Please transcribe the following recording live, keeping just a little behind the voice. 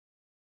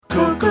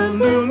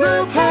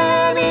Lulu,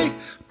 Penny,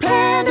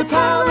 Panda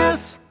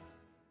Palace.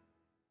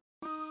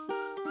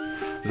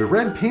 The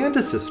red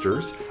panda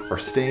sisters are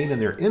staying in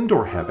their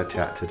indoor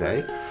habitat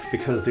today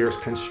because there's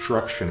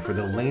construction for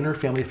the Lehner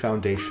Family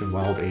Foundation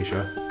Wild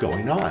Asia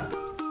going on.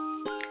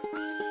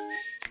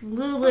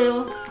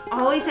 Lulu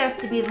always has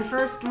to be the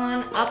first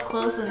one up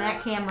close in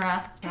that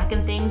camera,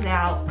 checking things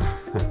out.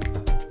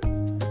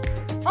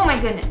 Oh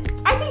my goodness,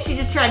 I think she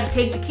just tried to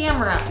take the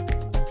camera.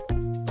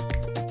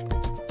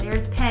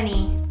 There's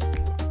Penny.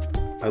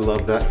 I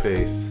love that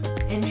face.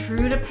 And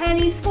true to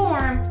Penny's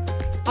form,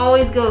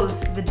 always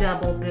goes for the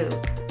double boop.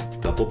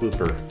 Double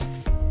booper.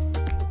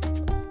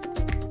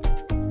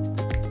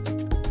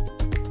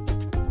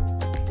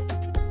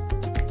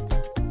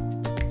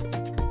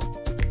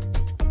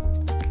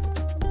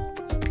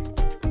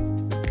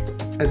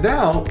 And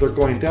now they're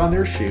going down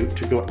their chute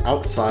to go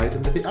outside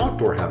into the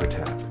outdoor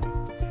habitat.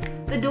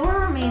 The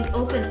door remains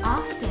open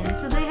often,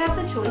 so they have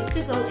the choice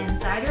to go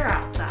inside or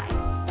outside.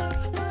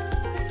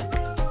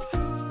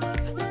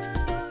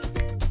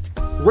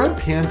 Red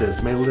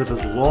pandas may live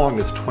as long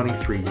as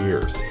 23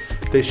 years.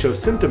 They show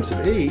symptoms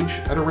of age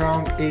at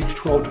around age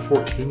 12 to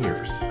 14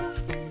 years.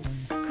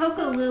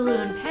 Coco, Lulu,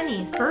 and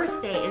Penny's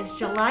birthday is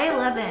July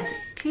 11th,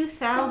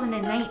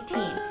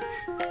 2019,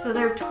 so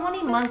they're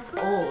 20 months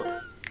old.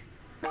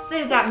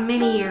 They've got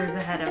many years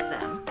ahead of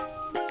them.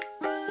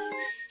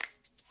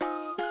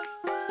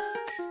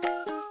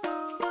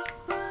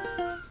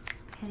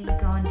 Penny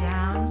going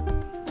down.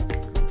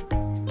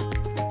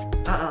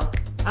 Uh-oh.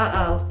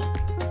 Uh-oh.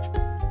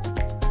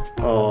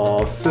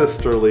 Oh,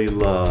 sisterly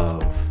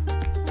love.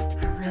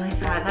 I really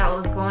thought that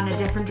was going a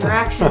different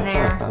direction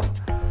there.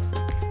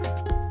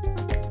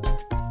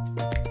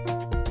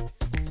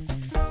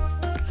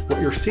 What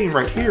you're seeing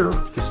right here,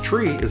 this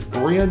tree is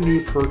brand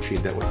new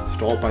perching that was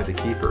installed by the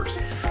keepers.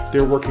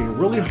 They're working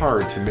really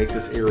hard to make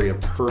this area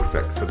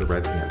perfect for the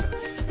red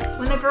pandas.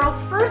 When the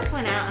girls first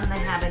went out in the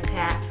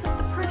habitat,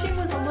 the perching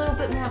was a little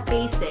bit more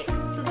basic,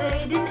 so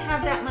they didn't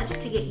have that much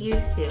to get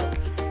used to.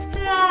 So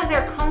now that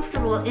they're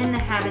comfortable in the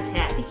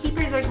habitat, the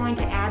keepers are going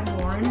to add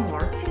more and more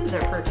to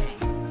their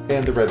perching.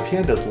 And the red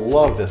pandas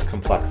love this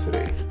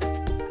complexity.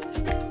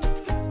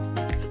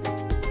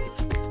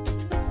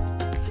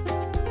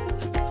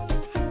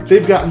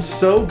 They've gotten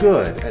so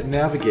good at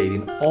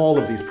navigating all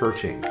of these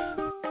perchings.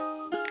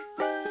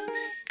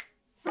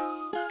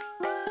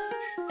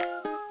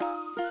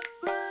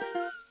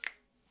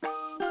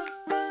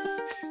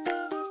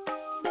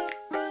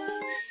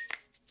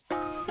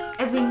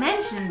 As we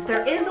mentioned,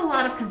 there is a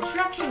lot of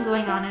construction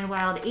going on in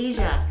Wild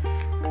Asia.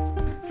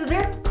 So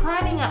they're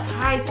climbing up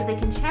high so they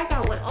can check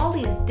out what all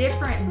these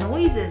different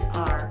noises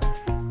are.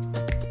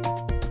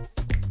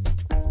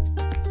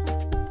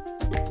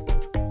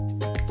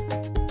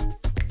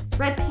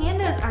 Red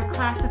pandas are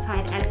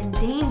classified as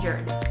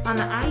endangered on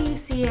the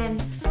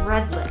IUCN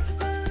Red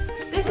List.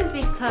 This is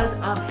because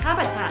of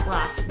habitat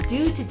loss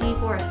due to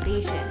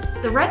deforestation.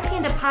 The red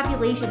panda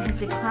population has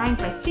declined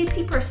by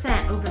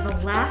 50% over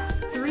the last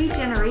 3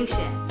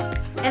 generations,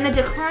 and the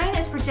decline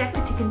is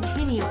projected to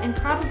continue and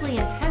probably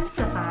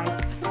intensify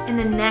in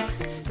the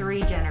next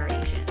 3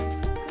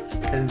 generations.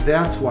 And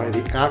that's why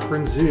the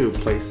Akron Zoo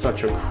plays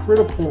such a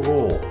critical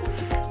role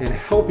in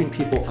helping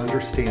people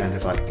understand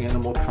about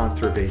animal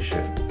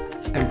conservation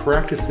and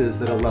practices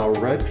that allow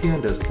red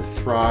pandas to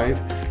thrive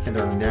in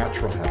their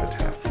natural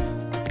habitats.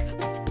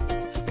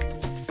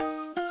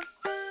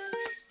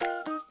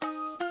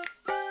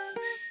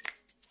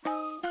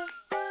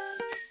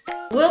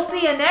 We'll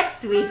see you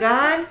next week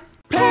on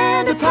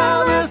Panda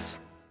Palace.